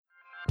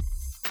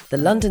the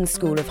London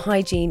School of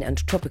Hygiene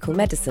and Tropical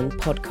Medicine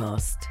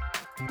podcast.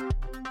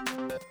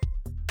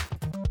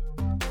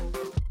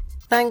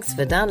 Thanks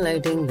for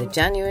downloading the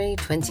January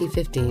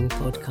 2015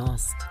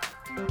 podcast.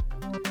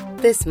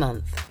 This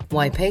month,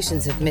 why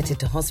patients admitted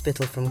to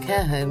hospital from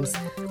care homes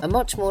are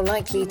much more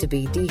likely to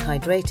be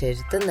dehydrated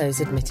than those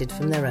admitted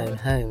from their own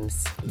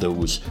homes.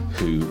 Those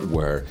who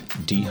were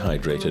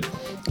dehydrated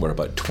were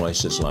about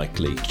twice as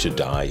likely to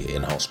die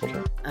in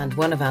hospital. And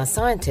one of our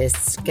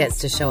scientists gets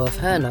to show off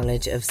her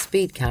knowledge of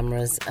speed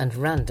cameras and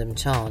random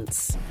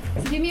chants.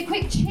 So give me a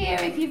quick cheer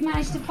if you've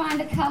managed to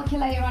find a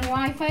calculator on your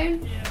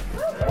iPhone.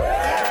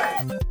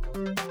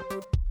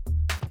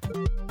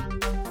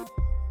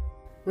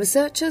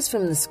 Researchers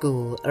from the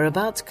school are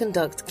about to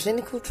conduct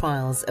clinical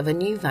trials of a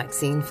new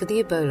vaccine for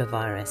the Ebola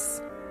virus.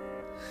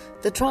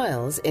 The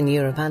trials in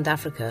Europe and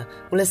Africa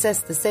will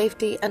assess the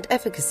safety and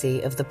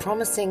efficacy of the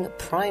promising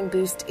Prime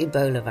Boost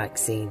Ebola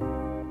vaccine.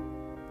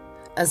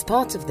 As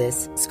part of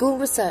this, school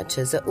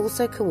researchers are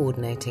also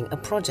coordinating a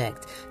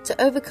project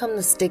to overcome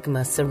the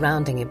stigma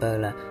surrounding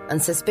Ebola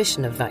and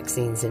suspicion of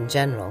vaccines in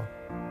general.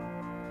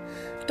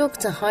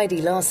 Dr.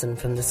 Heidi Larson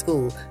from the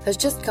school has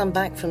just come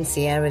back from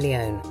Sierra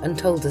Leone and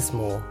told us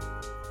more.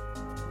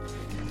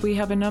 We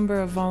have a number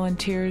of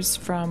volunteers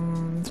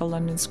from the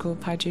London School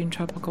of Hygiene and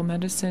Tropical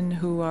Medicine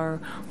who are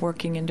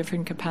working in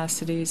different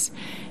capacities,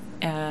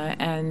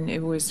 and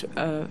it was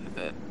a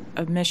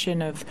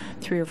mission of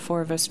 3 or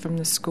 4 of us from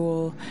the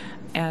school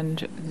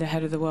and the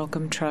head of the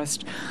Wellcome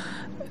Trust,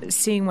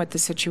 seeing what the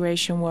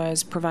situation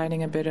was,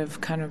 providing a bit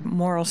of kind of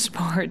moral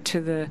support to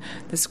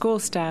the school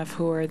staff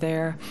who are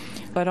there,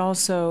 but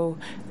also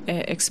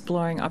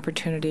exploring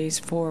opportunities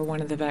for one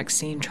of the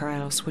vaccine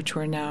trials, which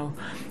we're now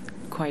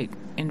quite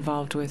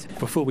involved with.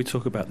 Before we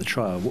talk about the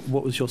trial,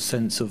 what was your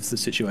sense of the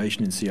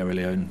situation in Sierra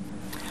Leone?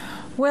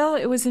 Well,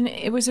 it was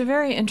a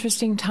very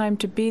interesting time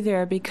to be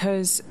there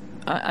because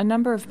a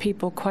number of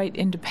people, quite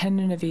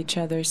independent of each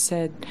other,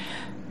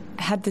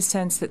 had the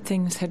sense that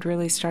things had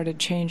really started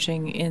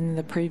changing in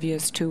the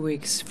previous 2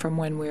 weeks from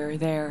when we were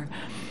there.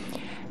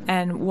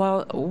 And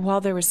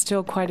while there was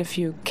still quite a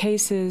few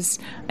cases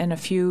and a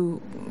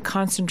few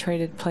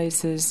concentrated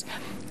places,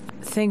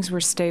 things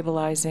were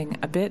stabilizing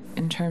a bit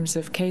in terms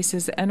of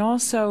cases. And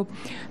also,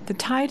 the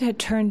tide had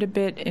turned a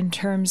bit in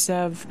terms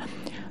of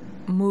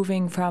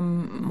moving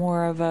from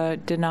more of a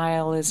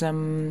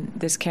denialism,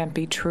 this can't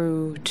be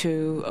true,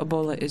 to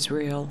Ebola is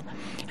real.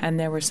 And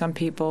there were some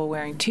people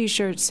wearing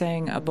T-shirts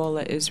saying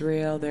Ebola is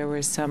real. There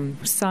were some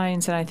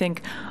signs, and I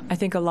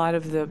think a lot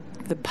of the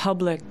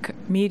public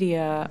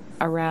media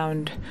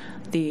around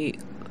the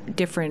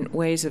different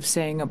ways of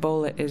saying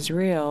Ebola is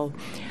real,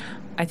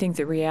 I think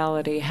the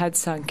reality had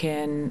sunk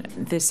in.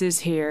 This is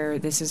here.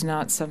 This is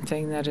not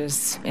something that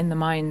is in the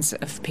minds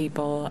of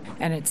people,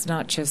 and it's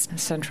not just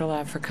Central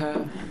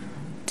Africa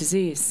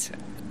disease.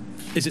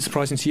 Is it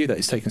surprising to you that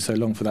it's taken so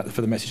long for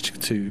the message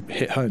to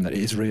hit home that it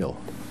is real?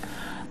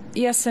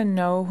 Yes and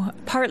no,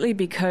 partly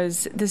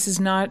because this is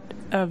not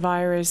a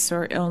virus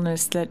or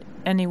illness that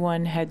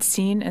anyone had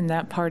seen in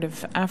that part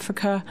of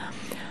Africa.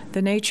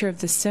 The nature of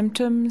the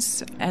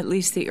symptoms, at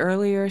least the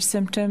earlier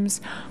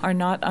symptoms, are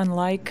not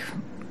unlike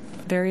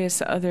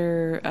various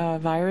other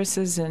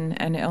viruses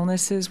and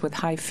illnesses with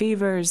high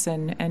fevers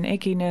and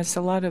achiness,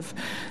 a lot of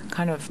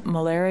kind of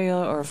malaria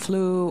or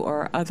flu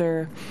or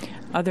other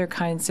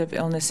kinds of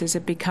illnesses.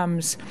 It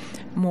becomes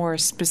more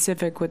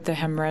specific with the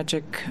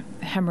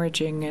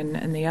hemorrhaging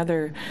and the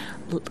other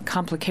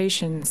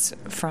complications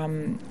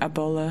from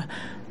Ebola.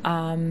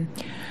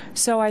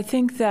 So I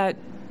think that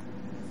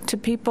to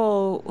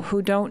people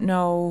who don't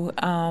know,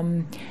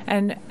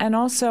 and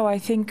also I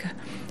think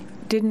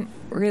didn't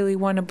really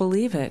want to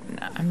believe it.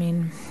 I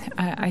mean,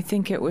 I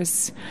think it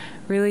was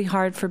really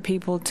hard for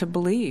people to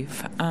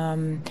believe.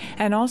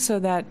 And also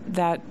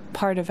that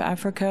part of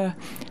Africa,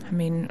 I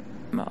mean,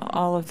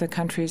 all of the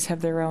countries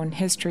have their own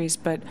histories,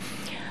 but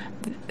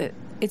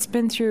it's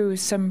been through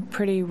some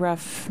pretty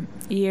rough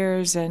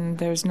years, and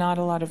there's not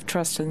a lot of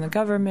trust in the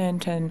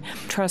government and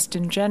trust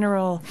in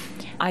general.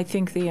 I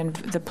think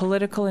the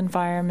political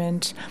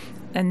environment,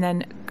 and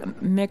then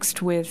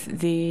mixed with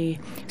the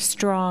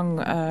strong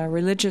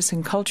religious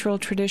and cultural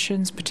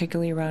traditions,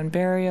 particularly around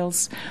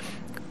burials,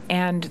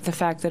 and the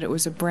fact that it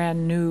was a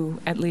brand new,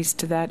 at least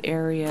to that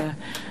area,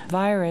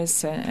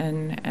 virus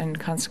and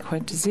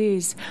consequent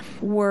disease,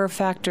 were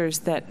factors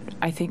that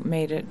I think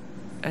made it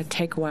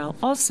take a while.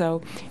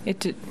 Also,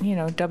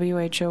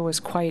 WHO was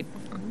quite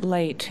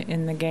late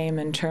in the game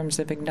in terms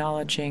of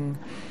acknowledging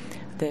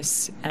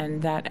this,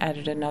 and that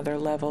added another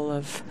level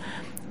of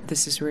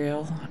this is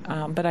real.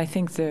 But I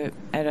think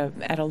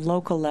at a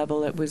local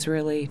level, it was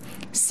really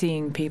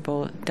seeing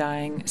people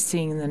dying,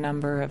 seeing the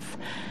number of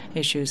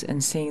issues,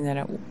 and seeing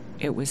that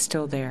it was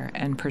still there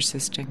and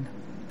persisting.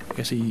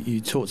 Okay, so you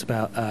talked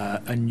about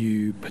a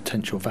new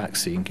potential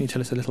vaccine. Can you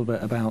tell us a little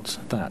bit about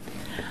that?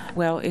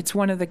 Well, it's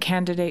one of the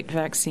candidate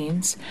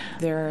vaccines.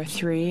 There are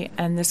 3,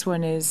 and this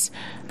one is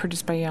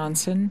produced by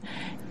Janssen.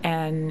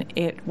 and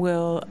it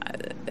will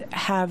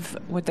have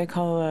what they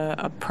call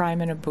a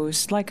prime and a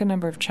boost, like a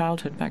number of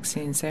childhood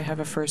vaccines. They have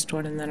a first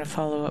one and then a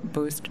follow-up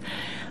boost.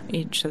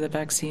 Each of the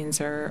vaccines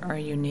are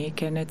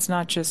unique, and it's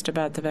not just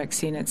about the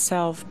vaccine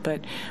itself,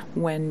 but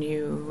when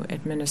you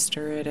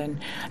administer it. And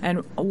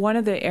one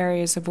of the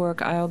areas of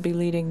work, I'll be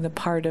leading the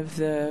part of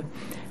the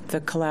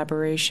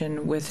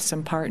collaboration with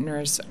some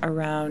partners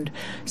around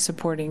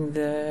supporting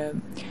the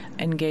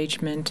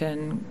engagement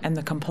and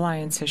the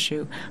compliance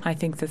issue. I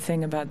think the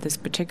thing about this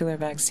particular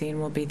vaccine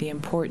will be the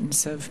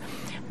importance of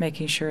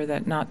making sure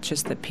that not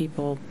just that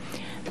people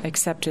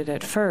accept it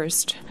at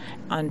first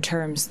on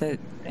terms that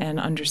and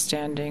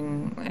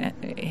understanding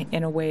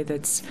in a way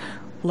that's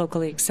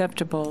locally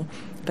acceptable,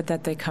 but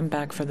that they come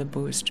back for the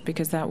boost,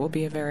 because that will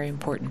be a very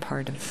important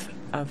part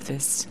of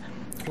this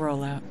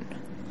rollout.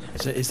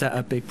 So is that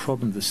a big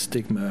problem, the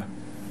stigma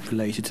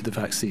related to the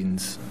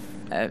vaccines?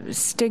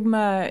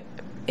 Stigma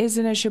is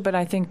an issue, but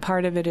I think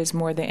part of it is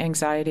more the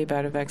anxiety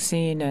about a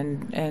vaccine,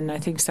 and I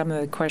think some of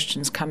the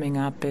questions coming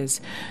up is,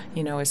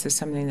 is this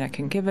something that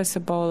can give us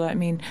Ebola? I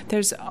mean,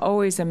 there's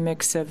always a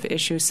mix of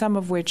issues, some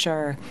of which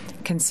are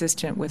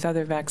consistent with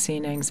other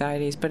vaccine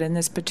anxieties, but in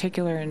this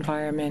particular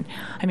environment,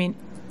 I mean,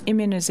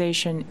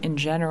 immunization in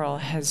general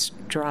has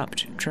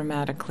dropped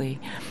dramatically,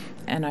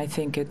 and I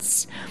think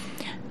it's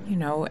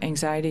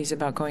anxieties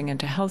about going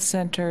into health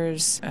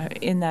centers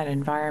in that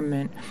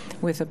environment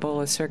with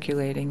Ebola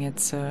circulating.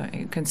 It's a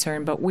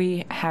concern, but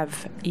we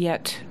have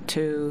yet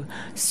to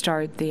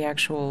start the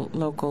actual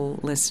local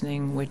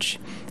listening, which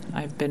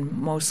I've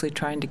been mostly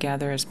trying to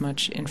gather as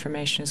much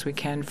information as we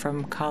can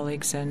from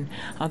colleagues and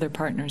other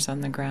partners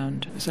on the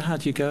ground. So how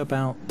do you go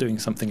about doing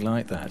something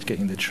like that,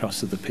 getting the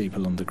trust of the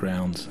people on the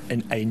ground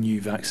in a new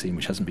vaccine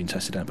which hasn't been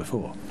tested out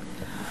before?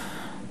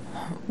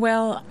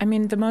 Well, I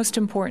mean, the most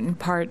important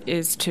part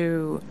is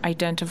to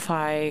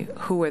identify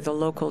who are the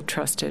local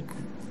trusted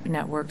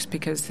networks,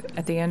 because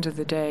at the end of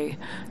the day,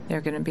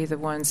 they're going to be the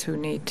ones who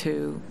need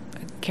to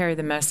carry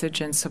the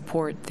message and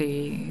support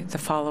the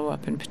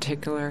follow-up in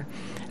particular.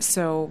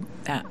 So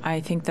I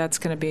think that's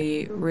going to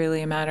be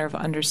really a matter of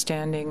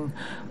understanding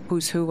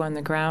who's who on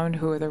the ground,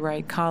 who are the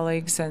right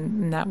colleagues,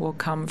 and that will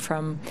come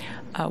from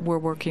we're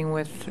working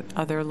with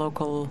other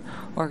local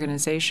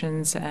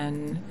organizations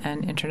and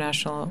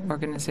international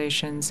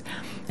organizations,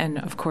 and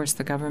of course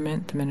the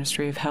government, the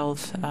Ministry of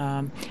Health,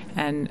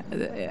 and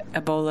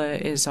Ebola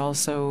is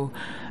also,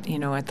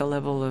 at the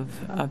level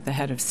of the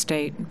head of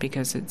state,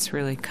 because it's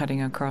really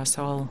cutting across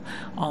all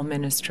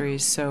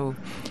ministries. So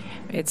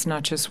it's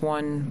not just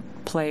one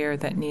player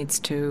that needs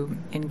to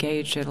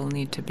engage, it'll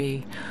need to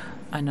be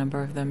a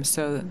number of them.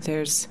 So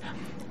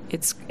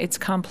it's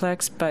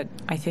complex, but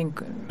I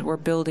think we're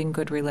building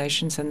good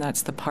relations, and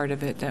that's the part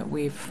of it that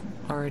we've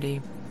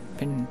already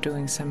been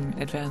doing some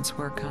advanced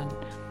work on.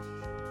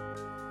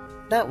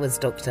 That was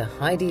Dr.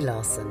 Heidi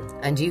Larson,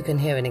 and you can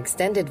hear an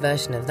extended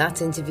version of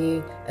that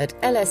interview at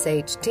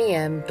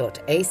lshtm.ac.uk.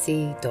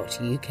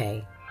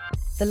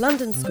 The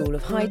London School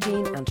of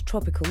Hygiene and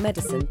Tropical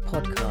Medicine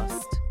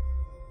podcast.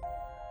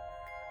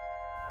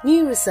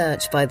 New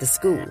research by the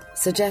school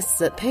suggests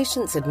that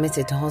patients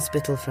admitted to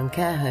hospital from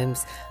care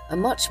homes are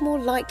much more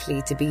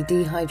likely to be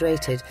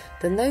dehydrated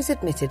than those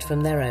admitted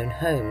from their own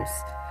homes,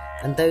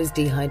 and those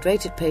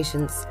dehydrated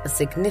patients are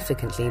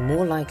significantly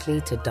more likely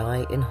to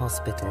die in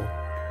hospital.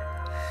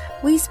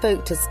 We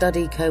spoke to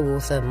study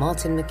co-author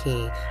Martin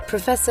Mckee,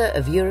 Professor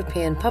of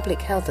European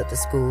Public Health at the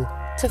school,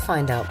 to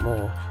find out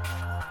more.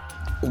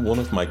 One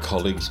of my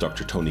colleagues,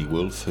 Dr. Tony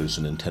Wolfe, who's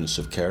an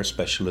intensive care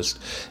specialist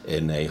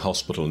in a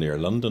hospital near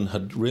London,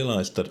 had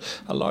realised that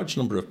a large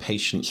number of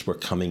patients were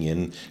coming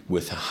in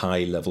with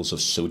high levels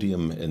of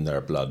sodium in their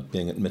blood,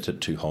 being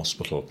admitted to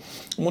hospital.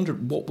 I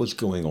wondered what was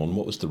going on,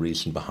 what was the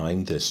reason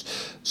behind this.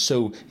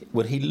 So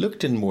when he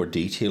looked in more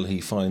detail,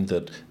 he found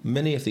that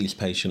many of these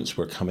patients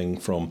were coming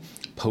from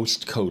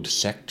postcode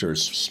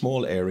sectors,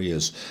 small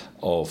areas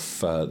of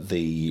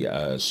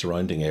the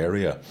surrounding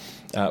area,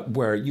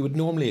 where you would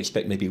normally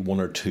expect maybe one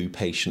or two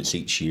patients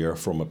each year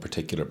from a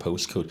particular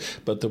postcode,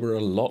 but there were a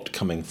lot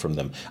coming from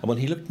them. And when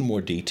he looked in more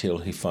detail,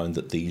 he found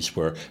that these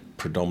were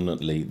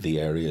predominantly the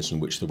areas in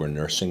which there were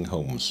nursing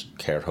homes,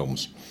 care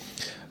homes.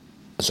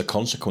 As a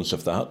consequence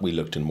of that, we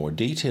looked in more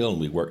detail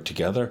and we worked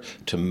together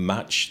to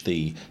match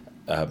the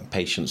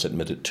patients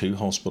admitted to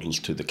hospitals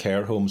to the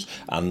care homes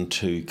and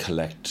to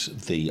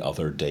collect the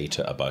other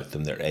data about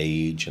them, their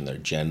age and their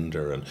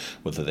gender and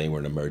whether they were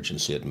an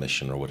emergency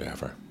admission or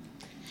whatever.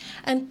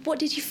 And what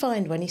did you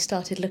find when you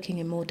started looking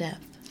in more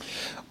depth?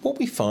 What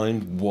we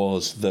found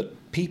was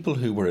that people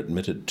who were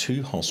admitted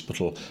to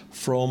hospital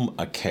from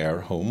a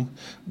care home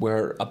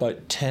were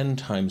about 10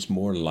 times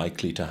more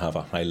likely to have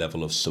a high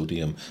level of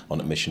sodium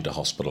on admission to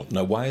hospital.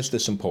 Now, why is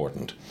this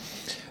important?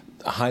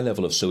 A high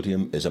level of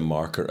sodium is a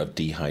marker of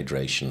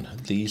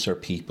dehydration. These are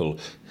people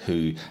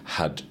who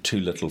had too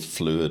little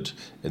fluid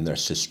in their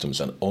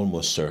systems, and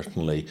almost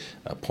certainly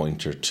a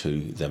pointer to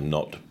them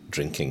not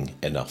drinking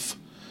enough.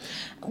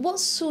 What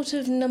sort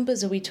of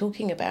numbers are we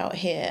talking about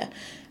here?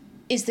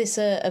 Is this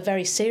a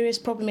very serious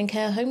problem in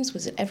care homes?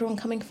 Was it everyone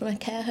coming from a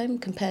care home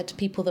compared to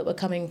people that were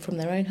coming from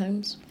their own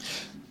homes?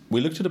 We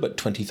looked at about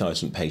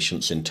 20,000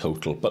 patients in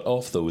total, but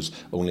of those,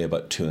 only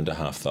about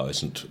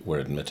 2,500 were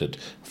admitted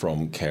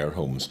from care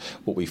homes.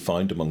 What we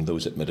found among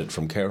those admitted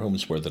from care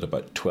homes were that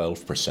about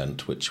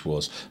 12%, which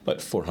was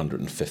about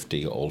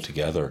 450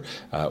 altogether,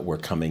 were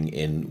coming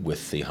in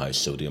with the high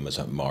sodium as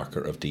a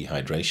marker of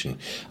dehydration.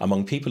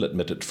 Among people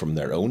admitted from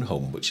their own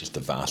home, which is the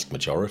vast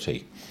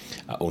majority,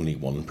 only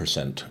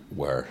 1%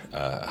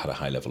 had a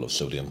high level of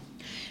sodium.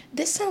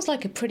 This sounds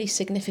like a pretty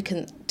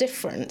significant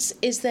difference.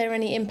 Is there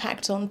any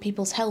impact on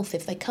people's health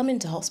if they come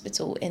into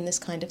hospital in this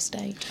kind of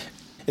state?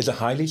 It's a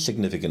highly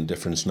significant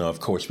difference. Now,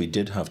 of course, we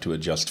did have to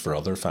adjust for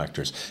other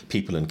factors.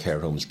 People in care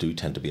homes do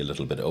tend to be a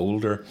little bit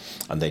older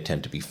and they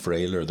tend to be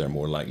frailer. They're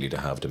more likely to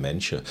have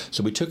dementia.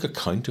 So we took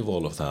account of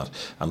all of that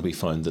and we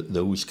found that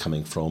those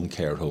coming from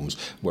care homes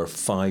were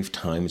 5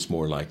 times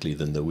more likely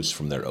than those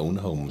from their own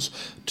homes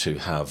to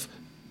have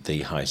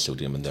the high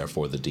sodium and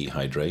therefore the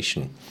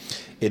dehydration.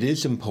 It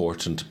is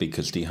important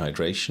because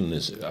dehydration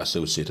is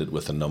associated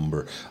with a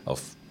number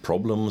of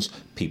problems.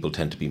 People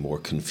tend to be more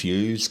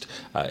confused.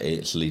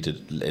 It's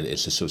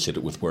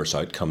associated with worse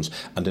outcomes.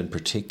 And in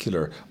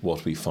particular,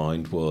 what we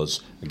found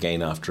was,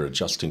 again, after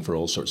adjusting for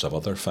all sorts of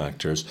other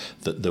factors,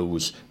 that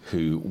those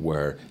who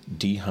were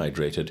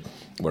dehydrated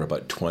were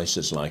about twice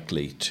as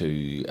likely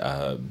to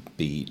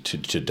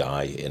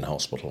die in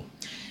hospital.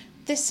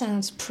 This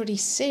sounds pretty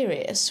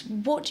serious.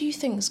 What do you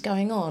think is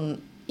going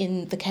on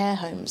in the care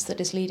homes that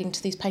is leading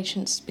to these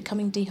patients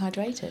becoming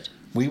dehydrated?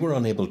 We were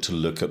unable to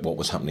look at what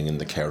was happening in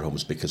the care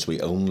homes because we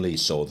only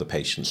saw the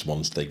patients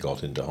once they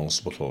got into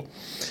hospital.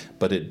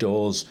 But it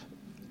does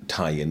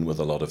tie in with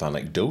a lot of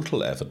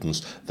anecdotal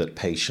evidence that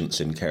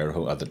patients in care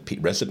home,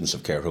 residents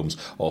of care homes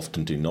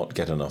often do not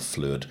get enough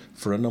fluid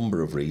for a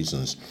number of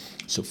reasons.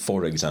 So,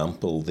 for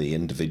example, the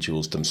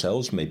individuals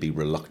themselves may be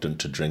reluctant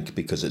to drink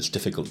because it's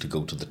difficult to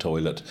go to the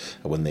toilet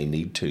when they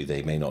need to.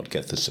 They may not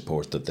get the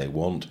support that they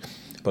want.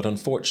 But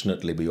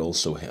unfortunately, we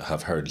also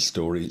have heard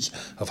stories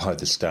of how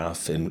the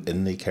staff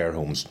in the care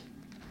homes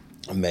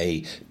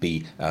may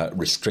be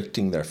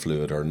restricting their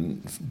fluid or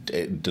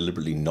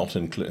deliberately not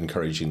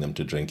encouraging them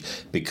to drink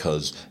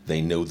because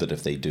they know that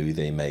if they do,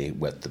 they may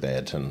wet the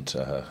bed and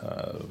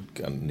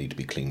need to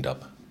be cleaned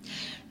up.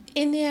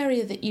 In the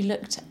area that you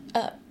looked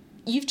at,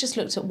 you've just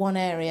looked at one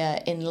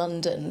area in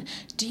London.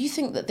 Do you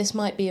think that this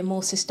might be a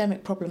more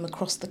systemic problem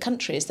across the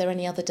country? Is there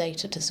any other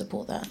data to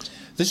support that?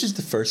 This is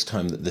the first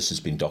time that this has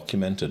been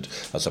documented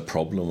as a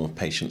problem of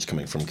patients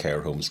coming from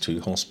care homes to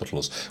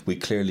hospitals. We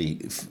clearly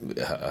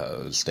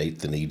state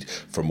the need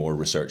for more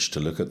research to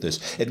look at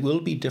this. It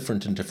will be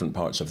different in different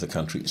parts of the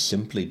country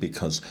simply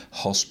because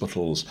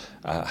hospitals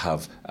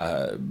have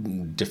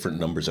different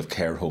numbers of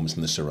care homes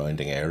in the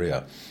surrounding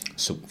area.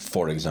 So,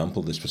 for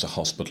example, this was a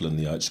hospital in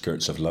the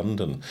outskirts of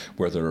London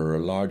where there are a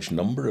large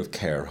number of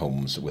care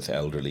homes with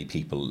elderly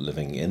people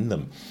living in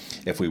them.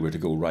 If we were to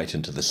go right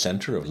into the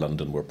centre of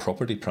London where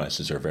property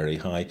prices are very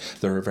high,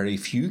 there are very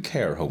few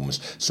care homes.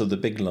 So the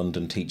big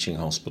London teaching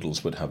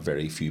hospitals would have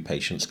very few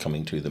patients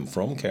coming to them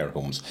from care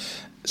homes.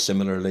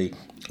 Similarly,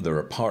 there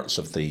are parts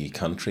of the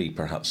country,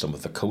 perhaps some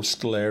of the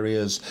coastal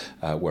areas,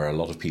 where a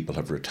lot of people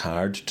have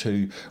retired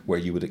to, where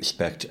you would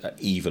expect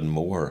even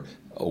more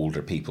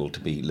older people to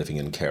be living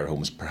in care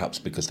homes, perhaps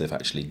because they've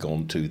actually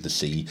gone to the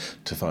sea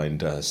to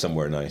find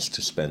somewhere nice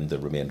to spend the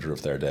remainder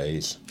of their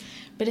days.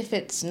 But if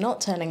it's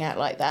not turning out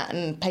like that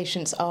and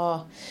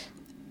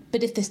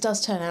but if this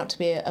does turn out to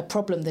be a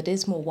problem that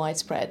is more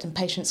widespread and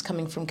patients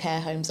coming from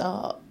care homes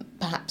are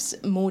perhaps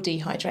more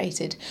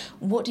dehydrated,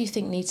 what do you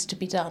think needs to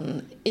be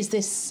done? Is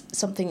this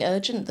something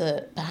urgent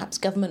that perhaps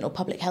government or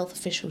public health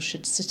officials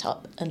should sit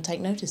up and take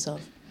notice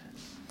of?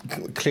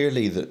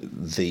 Clearly,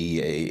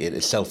 it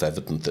is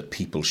self-evident that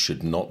people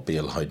should not be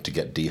allowed to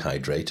get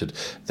dehydrated.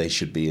 They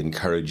should be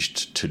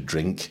encouraged to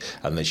drink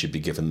and they should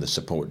be given the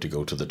support to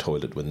go to the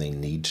toilet when they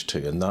need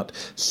to. And that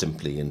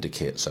simply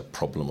indicates a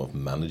problem of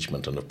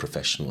management and of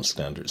professional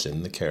standards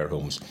in the care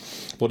homes.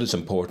 What is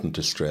important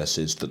to stress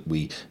is that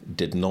we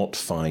did not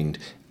find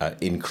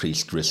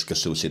increased risk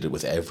associated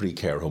with every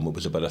care home. It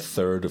was about a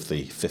third of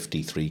the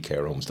 53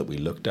 care homes that we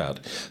looked at.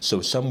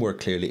 So some were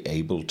clearly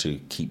able to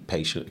keep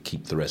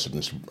the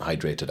residents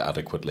hydrated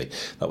adequately.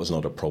 That was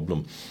not a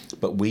problem.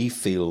 But we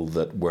feel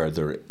that where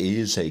there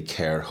is a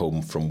care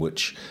home from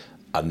which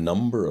a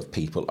number of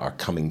people are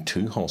coming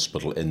to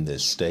hospital in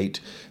this state,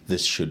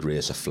 this should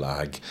raise a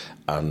flag,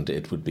 and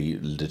it would be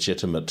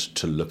legitimate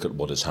to look at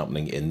what is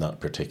happening in that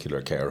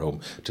particular care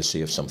home to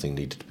see if something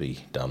needed to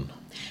be done.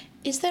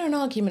 Is there an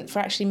argument for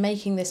actually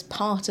making this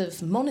part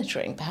of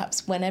monitoring,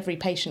 perhaps when every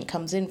patient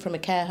comes in from a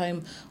care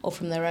home or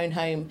from their own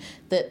home,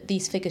 that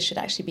these figures should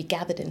actually be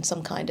gathered in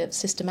some kind of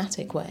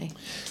systematic way?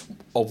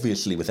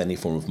 Obviously, with any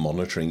form of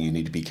monitoring, you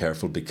need to be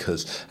careful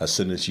because as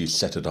soon as you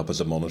set it up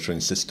as a monitoring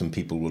system,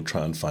 people will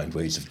try and find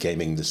ways of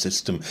gaming the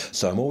system.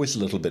 So I'm always a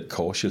little bit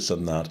cautious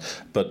on that.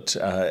 But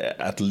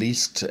at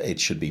least it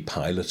should be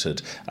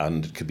piloted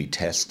and it could be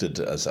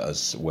tested as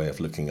a way of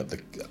looking at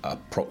a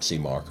proxy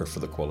marker for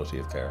the quality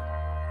of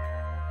care.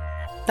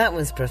 That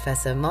was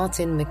Professor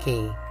Martin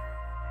Mckee.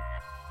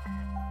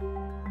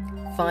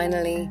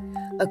 Finally,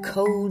 a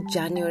cold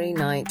January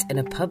night in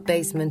a pub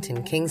basement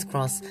in King's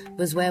Cross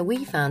was where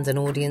we found an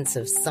audience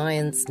of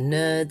science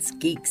nerds,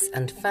 geeks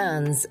and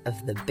fans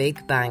of the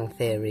Big Bang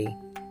Theory.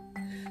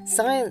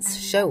 Science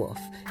Show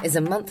Off is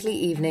a monthly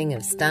evening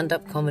of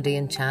stand-up comedy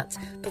and chat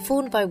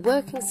performed by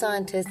working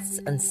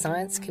scientists and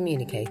science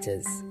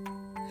communicators.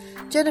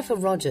 Jennifer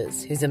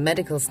Rogers, who's a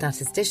medical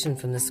statistician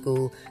from the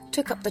school,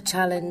 took up the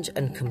challenge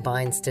and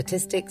combined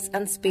statistics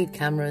and speed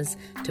cameras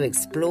to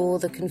explore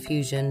the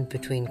confusion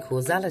between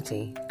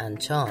causality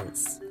and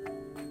chance.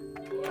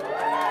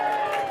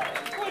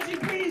 Would you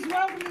please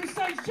welcome to the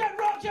stage Jen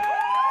Rogers?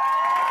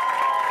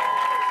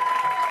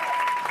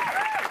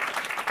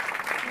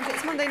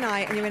 It's Monday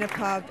night and you're in a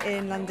pub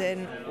in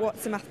London.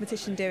 What's a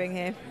mathematician doing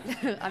here?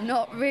 I'm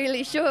not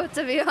really sure,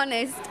 to be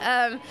honest.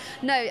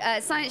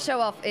 Science Show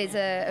Off is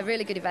a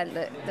really good event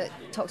that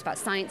talks about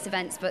science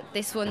events, but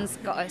this one's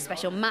got a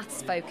special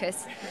maths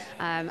focus.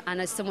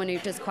 And as someone who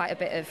does quite a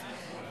bit of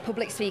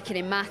public speaking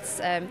in maths,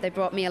 they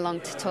brought me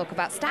along to talk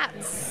about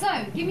stats.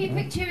 So, give me a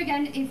quick cheer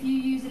again if you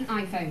use an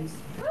iPhones.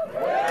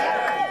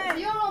 Yeah. So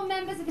you're all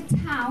members of a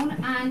town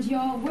and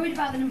you're worried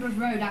about the number of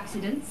road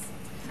accidents.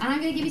 And I'm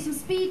going to give you some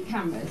speed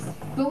cameras,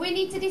 but we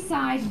need to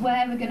decide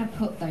where we're going to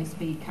put those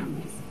speed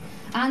cameras.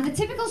 And the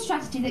typical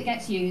strategy that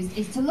gets used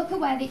is to look at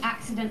where the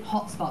accident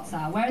hotspots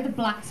are, where are the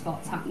black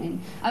spots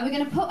happening, and we're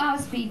going to put our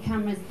speed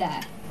cameras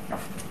there.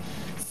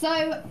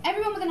 So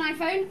everyone with an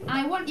iPhone,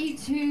 I want you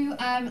to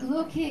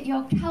look at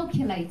your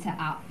calculator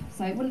app.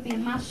 So it wouldn't be a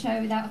maths show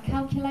without a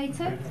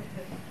calculator.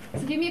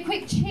 So give me a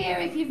quick cheer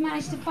if you've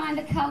managed to find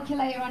a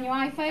calculator on your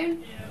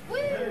iPhone. Woo!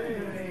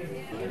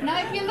 Now,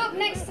 if you look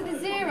next to the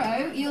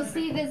 0, you'll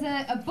see there's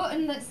a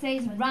button that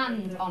says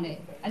RAND on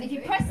it. And if you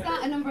press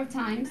that a number of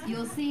times,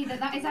 you'll see that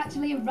that is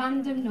actually a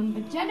random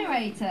number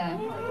generator.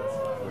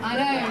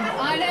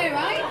 I know,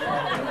 right?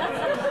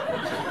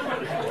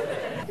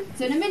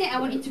 So in a minute, I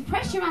want you to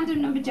press your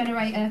random number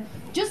generator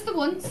just the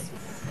once,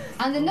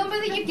 and the number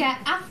that you get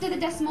after the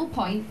decimal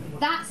point,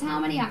 that's how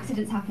many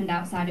accidents happened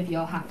outside of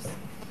your house.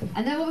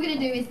 And then what we're going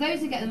to do is those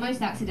who get the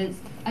most accidents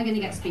are going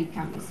to get speed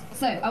cameras.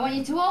 So I want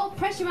you to all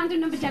press your random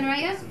number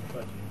generator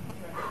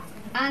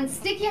and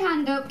stick your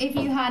hand up if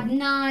you had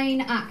 9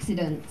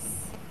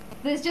 accidents.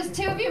 There's just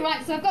 2 of you,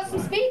 right? So I've got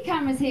some speed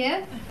cameras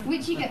here,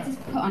 which you get to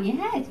put on your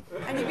head.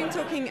 And you've been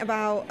talking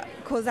about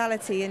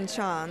causality and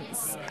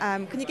chance.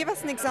 Can you give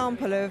us an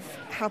example of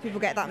how people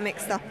get that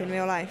mixed up in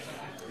real life?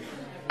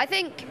 I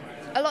think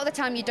a lot of the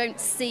time you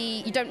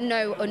don't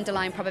know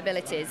underlying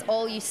probabilities.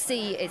 All you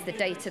see is the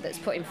data that's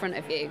put in front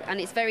of you,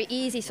 and it's very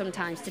easy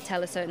sometimes to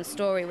tell a certain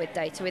story with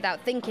data without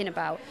thinking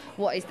about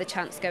what is the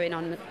chance going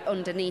on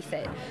underneath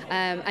it.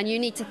 And you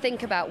need to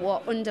think about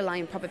what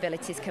underlying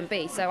probabilities can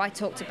be. So I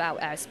talked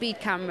about speed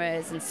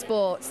cameras and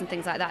sports and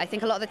things like that. I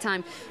think a lot of the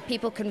time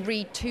people can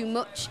read too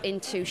much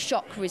into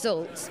shock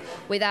results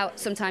without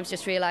sometimes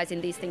just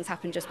realising these things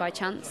happen just by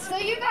chance. So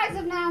you guys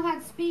have now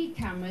had speed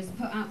cameras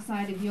put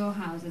outside of your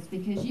houses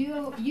because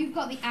you've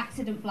got the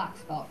accident black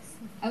spots,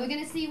 and we're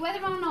going to see whether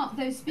or not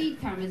those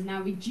speed cameras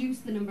now reduce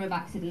the number of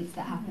accidents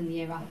that happen the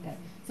year after.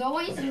 So what I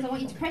want you to do is I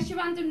want you to press your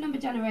random number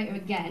generator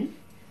again.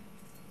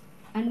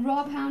 And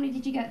Rob, how many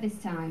did you get this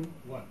time?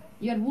 1.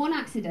 You had 1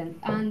 accident.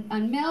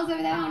 And Mills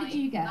over there, how many did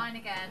you get? 9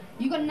 again.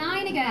 You got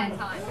 9 again.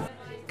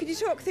 Could you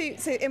talk through,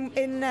 so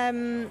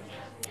in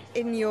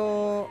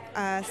your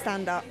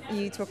stand-up,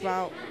 you talk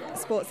about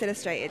Sports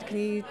Illustrated. Can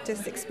you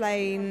just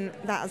explain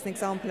that as an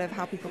example of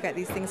how people get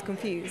these things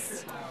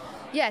confused?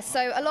 Yes,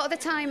 so a lot of the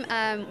time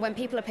when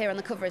people appear on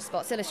the cover of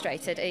Sports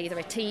Illustrated, either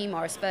a team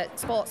or a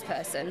sports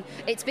person,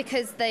 it's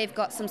because they've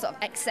got some sort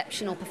of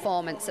exceptional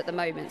performance at the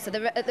moment. So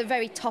they're at the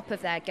very top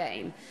of their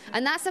game.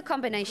 And that's a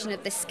combination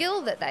of the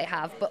skill that they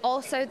have, but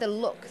also the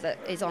luck that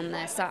is on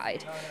their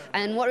side.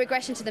 And what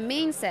regression to the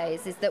mean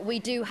says is that we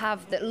do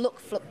have that luck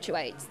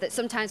fluctuates, that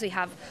sometimes we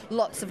have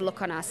lots of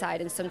luck on our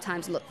side and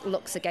sometimes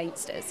luck's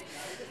against us.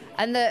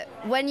 And that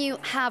when you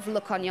have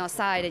luck on your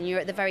side and you're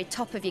at the very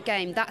top of your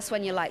game, that's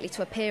when you're likely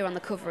to appear on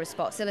the cover of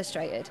Sports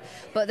Illustrated.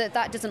 But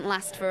that doesn't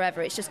last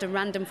forever. It's just a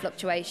random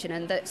fluctuation,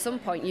 and that at some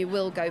point you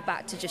will go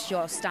back to just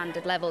your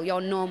standard level,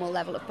 your normal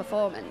level of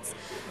performance.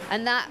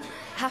 And that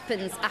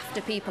happens after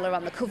people are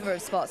on the cover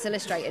of Sports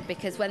Illustrated,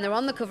 because when they're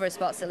on the cover of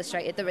Sports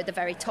Illustrated, they're at the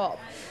very top.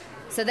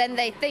 So then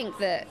they think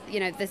that,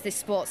 there's this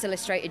Sports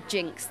Illustrated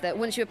jinx, that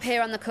once you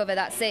appear on the cover,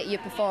 that's it, your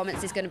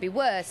performance is going to be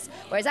worse,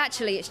 whereas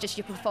actually it's just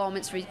your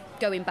performance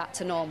going back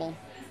to normal.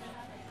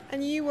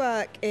 And you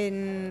work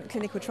in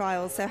clinical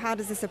trials, so how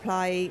does this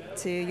apply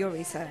to your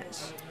research?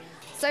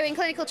 So in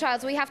clinical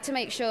trials, we have to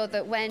make sure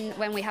that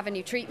when we have a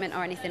new treatment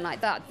or anything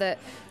like that, that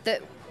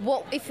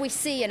what if we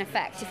see an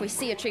effect, if we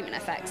see a treatment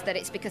effect, that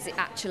it's because it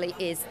actually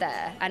is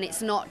there, and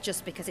it's not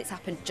just because it's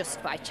happened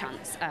just by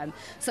chance.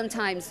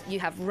 Sometimes you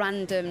have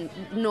random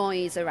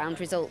noise around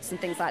results and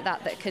things like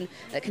that can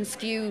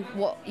skew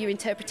what your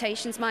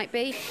interpretations might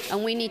be,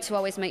 and we need to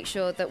always make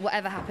sure that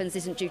whatever happens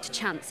isn't due to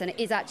chance, and it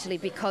is actually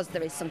because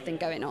there is something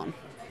going on.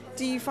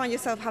 do you find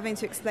yourself having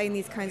to explain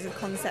these kinds of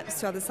concepts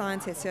to other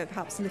scientists who are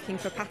perhaps looking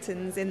for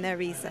patterns in their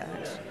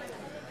research?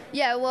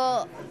 Yeah,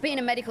 well, being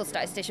a medical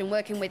statistician,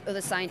 working with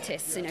other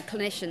scientists,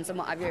 clinicians and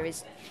what have you,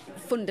 is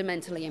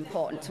fundamentally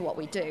important to what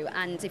we do.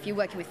 And if you're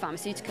working with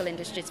pharmaceutical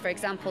industries, for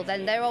example,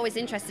 then they're always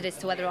interested as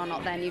to whether or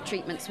not their new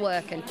treatments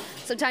work. And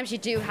sometimes you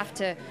do have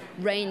to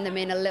rein them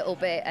in a little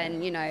bit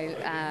and,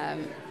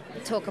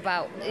 talk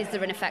about, is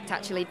there an effect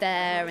actually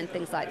there, and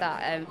things like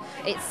that.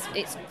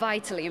 It's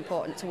vitally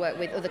important to work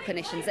with other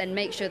clinicians and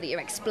make sure that you're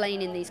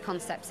explaining these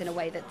concepts in a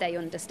way that they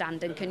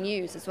understand and can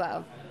use as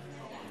well.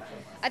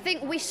 I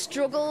think we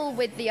struggle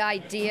with the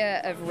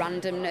idea of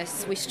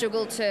randomness. We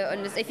struggle to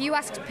if you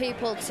ask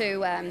people to,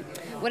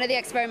 one of the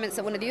experiments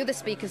that one of the other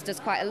speakers does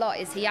quite a lot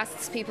is he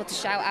asks people to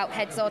shout out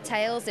heads or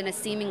tails in a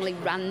seemingly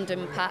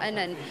random pattern,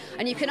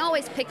 and you can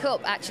always pick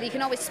up, actually, you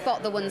can always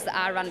spot the ones that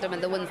are random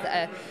and the ones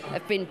that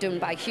have been done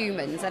by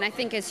humans. And I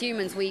think as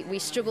humans we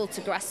struggle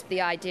to grasp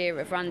the idea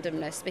of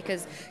randomness,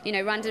 because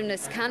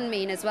randomness can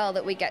mean as well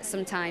that we get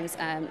sometimes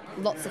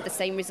lots of the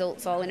same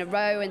results all in a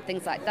row and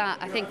things like that.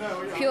 I think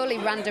purely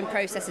random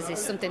processes is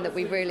something that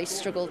we really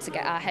struggle to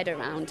get our head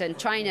around, and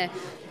trying to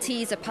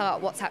tease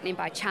apart what's happening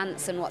by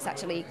chance and what's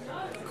actually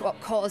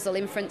causal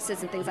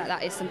inferences and things like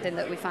that is something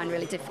that we find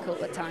really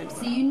difficult at times.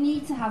 So you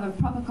need to have a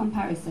proper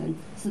comparison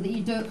so that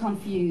you don't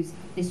confuse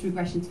this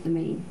regression to the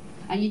mean,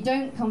 and you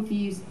don't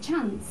confuse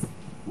chance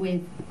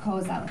with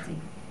causality.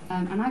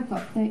 And I've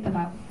got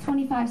about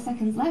 25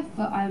 seconds left,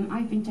 but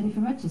I've been Jennifer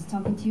Rogers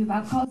talking to you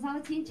about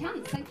causality and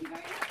chance. Thank you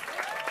very much.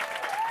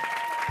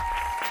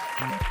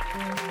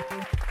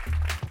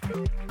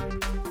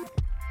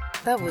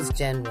 That was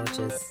Jen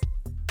Rogers.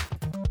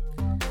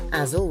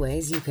 As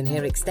always, you can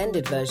hear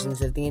extended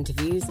versions of the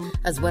interviews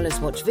as well as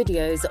watch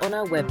videos on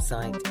our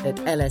website at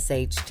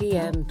lshtm.ac.uk.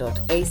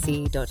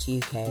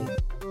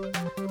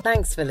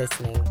 Thanks for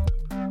listening.